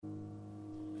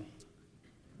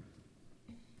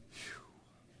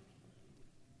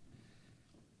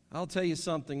I'll tell you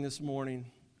something this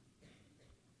morning.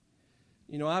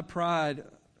 You know, I pride,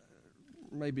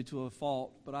 maybe to a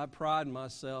fault, but I pride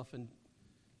myself in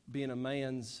being a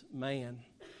man's man.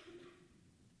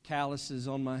 Calluses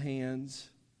on my hands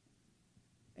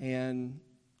and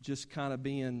just kind of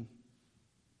being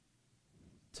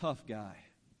tough guy.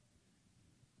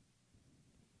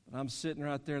 But I'm sitting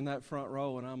right there in that front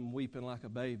row and I'm weeping like a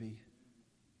baby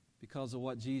because of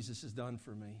what Jesus has done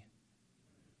for me.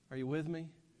 Are you with me?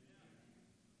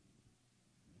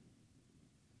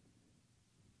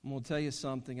 I'm going to tell you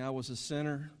something. I was a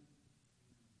sinner,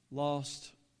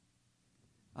 lost.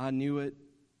 I knew it,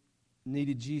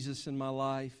 needed Jesus in my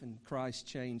life, and Christ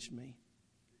changed me.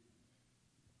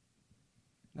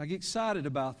 And I get excited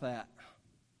about that.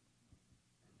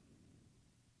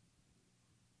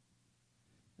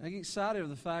 I get excited of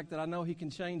the fact that I know He can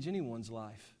change anyone's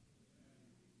life.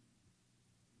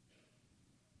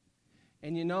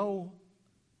 And you know,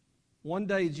 one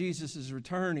day Jesus is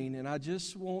returning, and I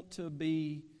just want to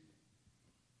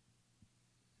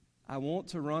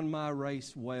run my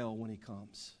race well when He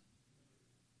comes.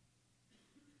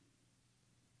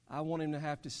 I want Him to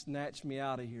have to snatch me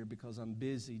out of here because I'm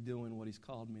busy doing what He's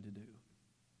called me to do.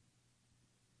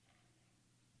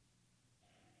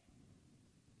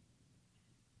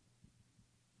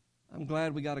 I'm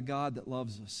glad we got a God that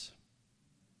loves us.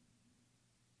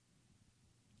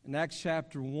 In Acts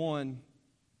chapter 1,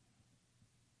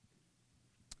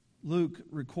 Luke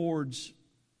records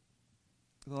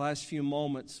the last few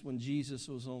moments when Jesus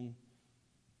was on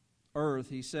earth.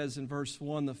 He says in verse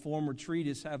 1, "The former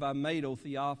treatise have I made, O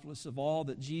Theophilus, of all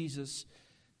that Jesus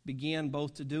began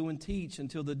both to do and teach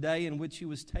until the day in which He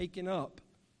was taken up.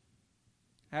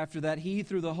 After that He,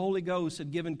 through the Holy Ghost,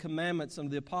 had given commandments unto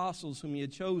the apostles whom He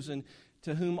had chosen,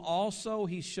 to whom also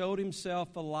He showed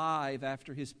Himself alive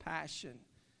after His passion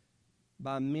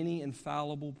by many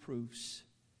infallible proofs,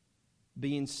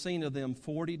 being seen of them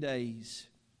 40 days,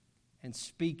 and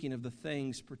speaking of the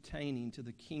things pertaining to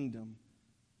the kingdom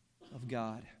of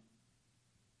God."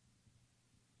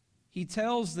 He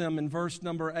tells them in verse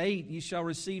number 8, "Ye shall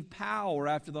receive power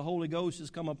after the Holy Ghost is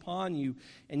come upon you,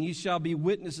 and ye shall be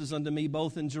witnesses unto me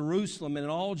both in Jerusalem and in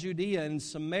all Judea and in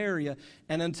Samaria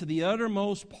and unto the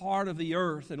uttermost part of the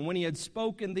earth." And when He had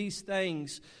spoken these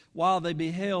things, while they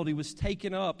beheld, He was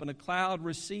taken up, and a cloud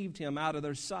received Him out of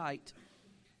their sight.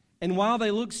 And while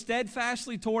they looked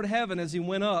steadfastly toward heaven as He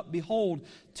went up, behold,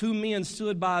 two men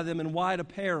stood by them in white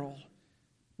apparel,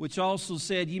 which also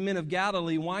said, "Ye men of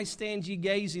Galilee, why stand ye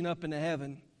gazing up into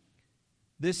heaven?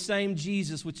 This same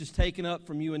Jesus which is taken up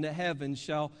from you into heaven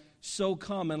shall so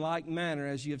come in like manner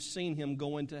as ye have seen Him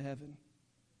go into heaven."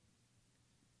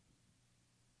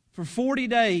 For 40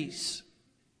 days,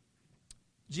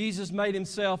 Jesus made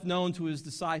Himself known to His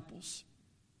disciples.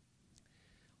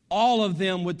 All of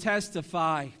them would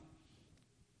testify,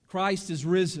 Christ is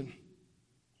risen.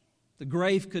 The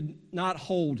grave could not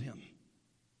hold Him.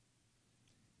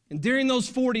 And during those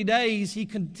 40 days, He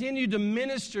continued to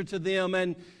minister to them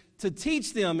and to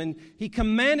teach them. And He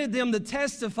commanded them to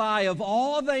testify of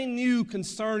all they knew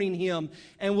concerning Him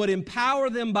and would empower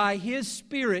them by His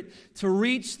Spirit to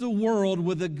reach the world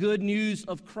with the good news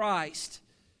of Christ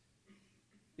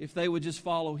if they would just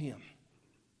follow Him.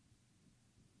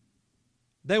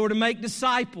 They were to make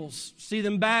disciples, see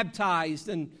them baptized,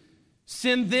 and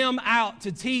send them out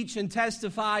to teach and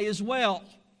testify as well.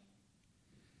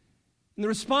 And the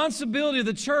responsibility of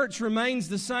the church remains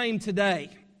the same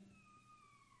today.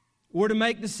 We're to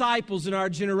make disciples in our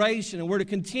generation, and we're to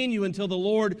continue until the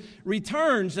Lord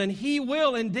returns, and He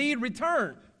will indeed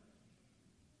return.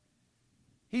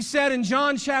 He said in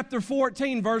John chapter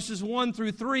 14, verses 1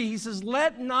 through 3, He says,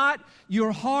 "Let not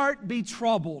your heart be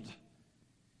troubled.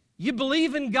 You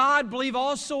believe in God, believe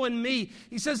also in me."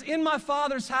 He says, "In my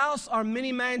Father's house are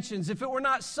many mansions. If it were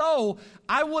not so,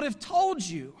 I would have told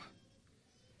you."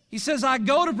 He says, "I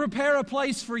go to prepare a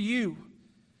place for you.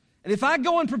 And if I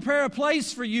go and prepare a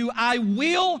place for you, I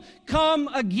will come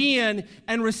again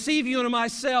and receive you unto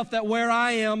myself, that where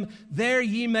I am, there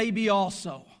ye may be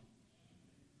also."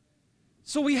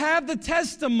 So we have the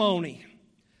testimony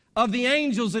of the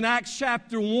angels in Acts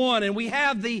chapter 1, and we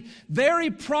have the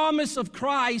very promise of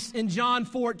Christ in John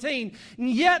 14. And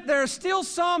yet there are still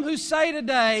some who say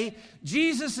today,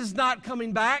 Jesus is not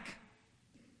coming back.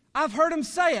 I've heard them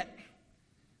say it.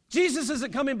 Jesus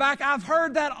isn't coming back. I've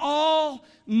heard that all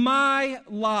my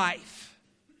life.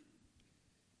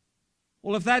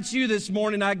 Well, if that's you this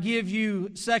morning, I give you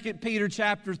 2 Peter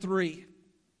chapter 3.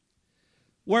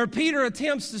 Where Peter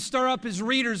attempts to stir up his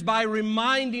readers by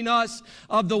reminding us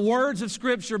of the words of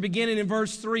Scripture beginning in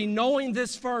verse 3, knowing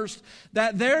this first,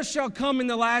 that there shall come in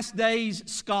the last days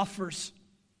scoffers,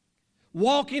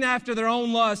 walking after their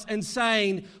own lusts and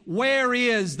saying, where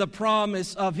is the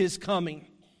promise of His coming?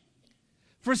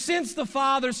 For since the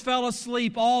fathers fell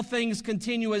asleep, all things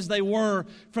continue as they were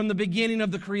from the beginning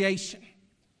of the creation.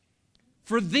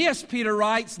 For this, Peter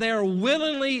writes, they are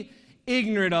willingly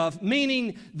ignorant of,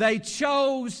 meaning they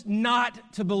chose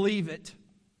not to believe it.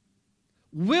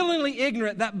 Willingly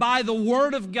ignorant that by the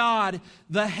word of God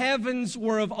the heavens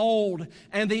were of old,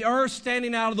 and the earth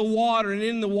standing out of the water and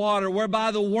in the water, whereby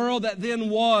the world that then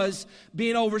was,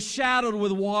 being overshadowed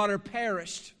with water,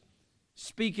 perished.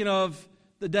 Speaking of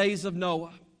the days of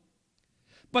Noah.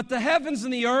 But the heavens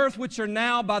and the earth, which are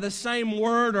now by the same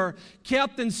word, are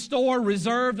kept in store,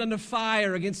 reserved unto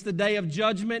fire against the day of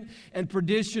judgment and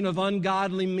perdition of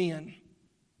ungodly men.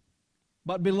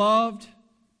 But beloved,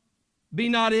 be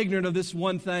not ignorant of this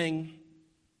one thing,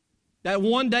 that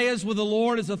one day is with the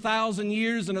Lord as 1,000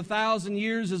 years, and 1,000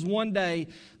 years is one day.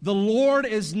 The Lord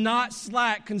is not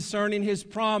slack concerning His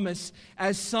promise,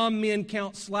 as some men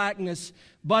count slackness,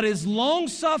 but is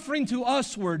long-suffering to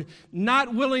usward,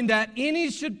 not willing that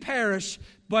any should perish,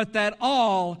 but that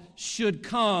all should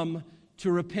come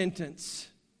to repentance.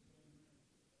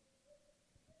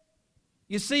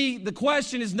 You see, the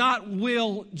question is not,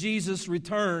 will Jesus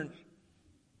return?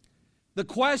 The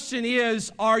question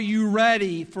is, are you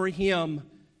ready for Him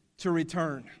to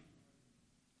return?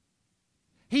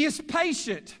 He is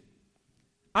patient.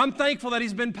 I'm thankful that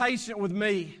He's been patient with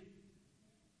me.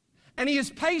 And He is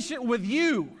patient with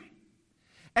you.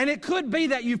 And it could be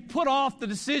that you've put off the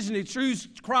decision to choose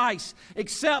Christ,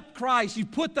 accept Christ. You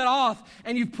put that off,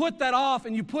 and you put that off,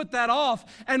 and you put that off.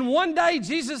 And one day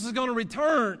Jesus is going to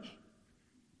return.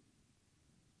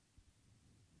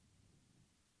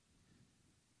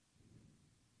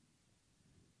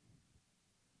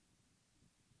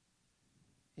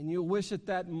 And you'll wish at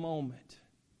that moment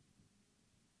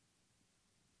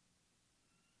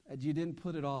that you didn't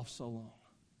put it off so long.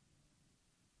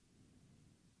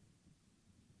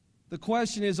 The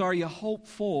question is, are you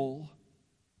hopeful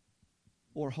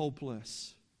or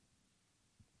hopeless?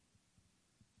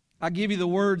 I give you the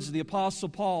words of the Apostle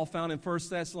Paul found in 1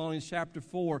 Thessalonians chapter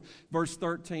 4, verse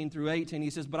 13 through 18.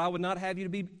 He says, but I would not have you to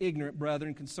be ignorant,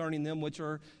 brethren, concerning them which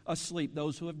are asleep,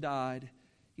 those who have died.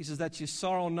 He says, that you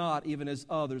sorrow not, even as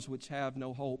others which have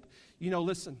no hope. You know,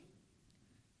 listen.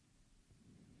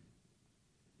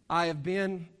 I have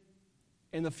been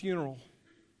in the funeral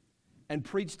and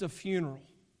preached a funeral.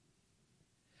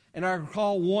 And I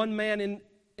recall one man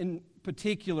in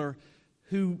particular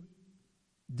who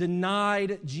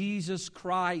denied Jesus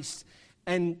Christ.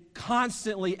 And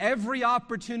constantly, every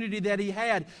opportunity that he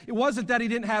had, it wasn't that he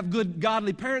didn't have good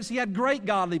godly parents. He had great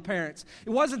godly parents.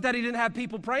 It wasn't that he didn't have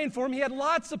people praying for him. He had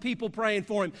lots of people praying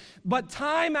for him. But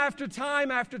time after time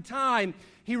after time,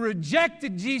 he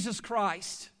rejected Jesus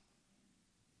Christ.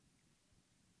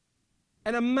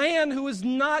 And a man who was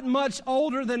not much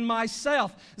older than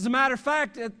myself. As a matter of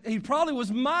fact, he probably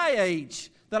was my age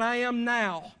that I am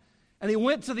now. And he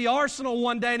went to the arsenal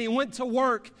one day and he went to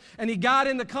work and he got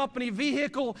in the company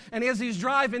vehicle, and as he's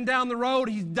driving down the road,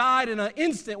 he died in an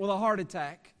instant with a heart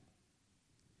attack.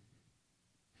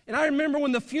 And I remember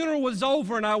when the funeral was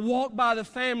over and I walked by the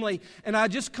family and I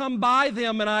just come by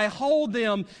them and I hold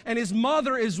them, and his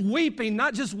mother is weeping,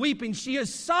 not just weeping, she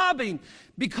is sobbing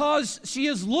because she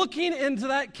is looking into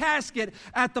that casket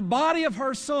at the body of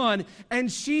her son,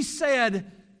 and she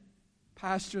said,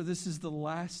 Pastor, this is the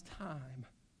last time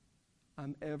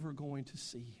I'm ever going to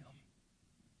see him.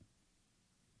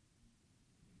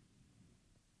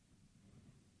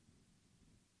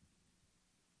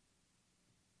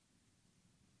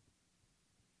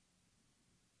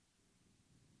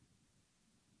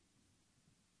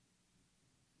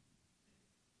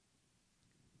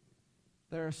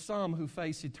 There are some who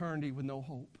face eternity with no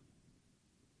hope.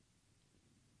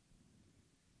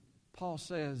 Paul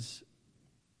says,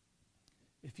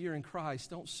 if you're in Christ,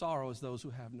 don't sorrow as those who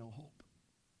have no hope.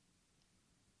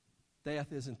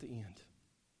 Death isn't the end.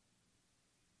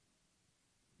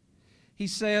 He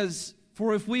says,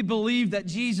 for if we believe that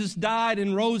Jesus died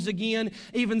and rose again,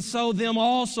 even so them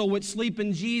also which sleep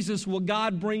in Jesus will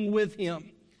God bring with him.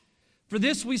 For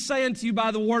this we say unto you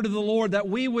by the word of the Lord, that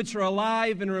we which are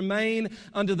alive and remain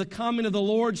unto the coming of the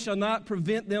Lord shall not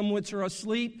prevent them which are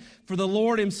asleep. For the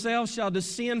Lord himself shall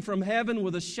descend from heaven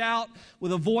with a shout,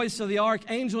 with a voice of the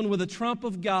archangel, and with a trump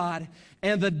of God.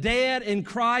 And the dead in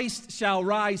Christ shall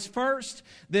rise first.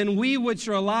 Then we which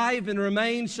are alive and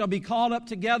remain shall be called up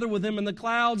together with them in the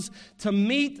clouds to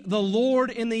meet the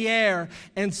Lord in the air.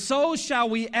 And so shall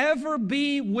we ever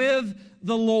be with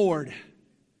the Lord.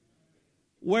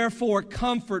 Wherefore,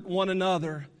 comfort one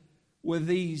another with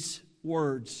these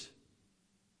words.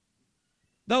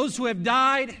 Those who have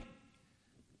died,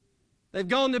 they've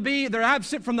gone to be, they're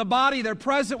absent from the body, they're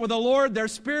present with the Lord, their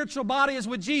spiritual body is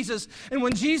with Jesus. And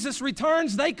when Jesus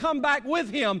returns, they come back with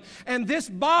Him. And this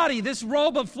body, this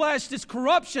robe of flesh, this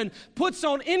corruption puts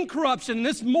on incorruption.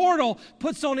 This mortal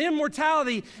puts on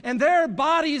immortality. And their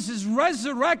bodies is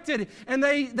resurrected. And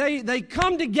they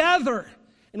come together.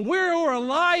 And we who are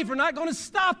alive are not going to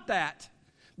stop that.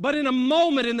 But in a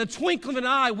moment, in the twinkling of an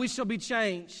eye, we shall be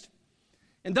changed.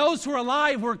 And those who are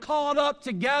alive, we're called up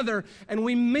together and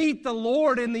we meet the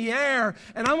Lord in the air.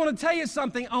 And I want to tell you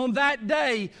something. On that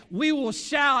day, we will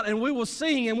shout and we will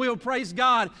sing and we will praise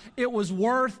God. It was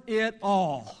worth it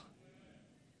all.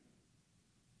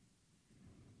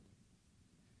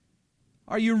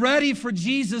 Are you ready for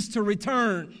Jesus to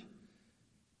return?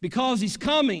 Because He's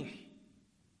coming.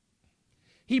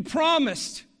 He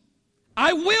promised,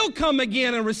 I will come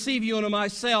again and receive you unto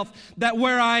myself, that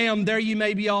where I am, there you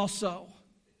may be also.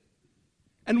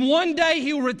 And one day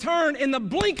He will return in the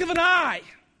blink of an eye.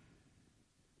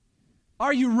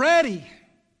 Are you ready?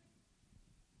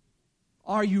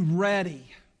 Are you ready?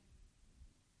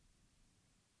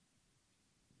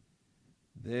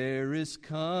 There is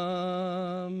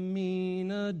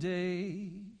coming a day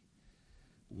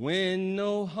when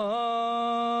no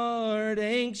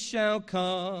heartache shall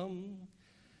come,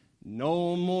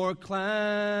 no more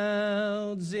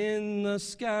clouds in the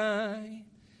sky,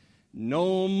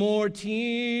 no more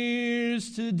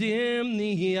tears to dim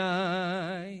the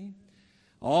eye.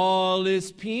 All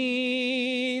is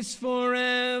peace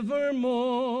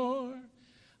forevermore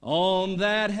on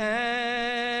that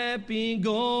happy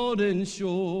golden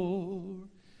shore.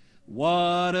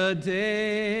 What a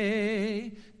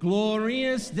day,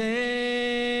 glorious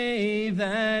day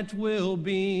that will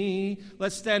be.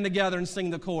 Let's stand together and sing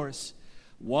the chorus.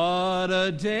 What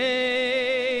a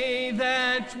day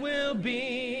that will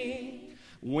be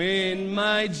when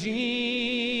my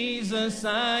Jesus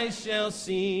I shall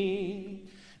see.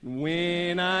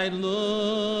 When I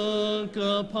look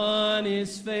upon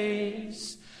His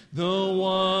face, the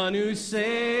one who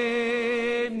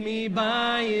saved me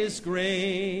by His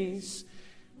grace.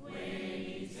 When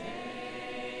He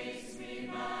takes me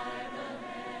by the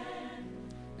hand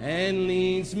and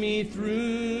leads me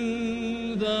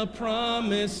through the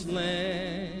promised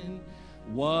land.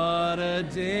 What a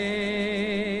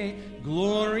day,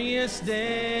 glorious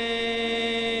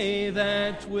day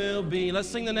that will be. Let's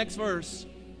sing the next verse.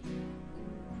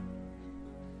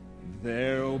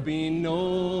 There'll be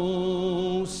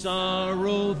no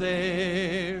sorrow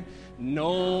there,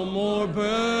 no more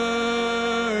burdens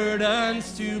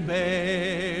to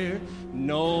bear,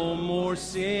 no more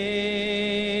sickness,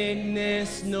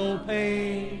 no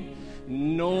pain,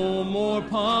 no more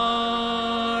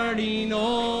parting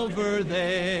over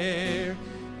there,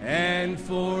 and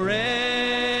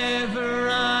forever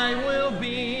I will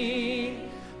be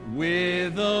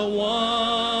with the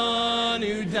one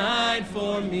who died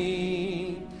for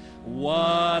me.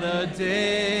 What a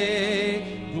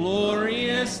day,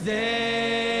 glorious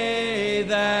day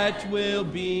that will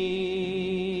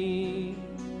be.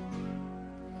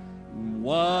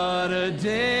 What a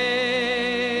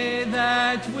day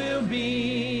that will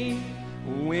be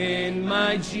when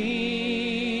my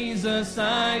Jesus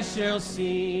I shall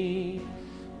see.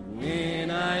 When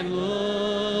I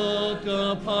look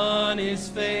upon His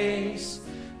face,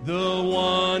 the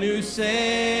one who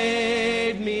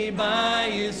saved me by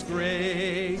His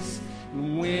grace.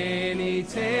 When He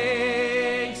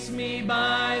takes me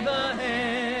by the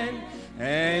hand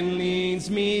and leads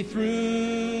me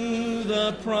through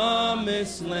the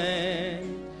promised land.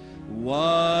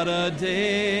 What a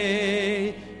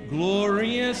day,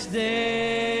 glorious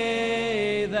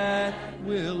day that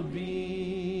will be.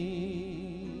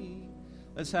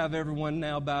 Let's have everyone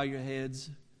now bow your heads.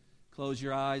 Close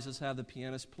your eyes. Let's have the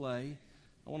pianist play.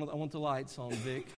 I want the lights on, Vic.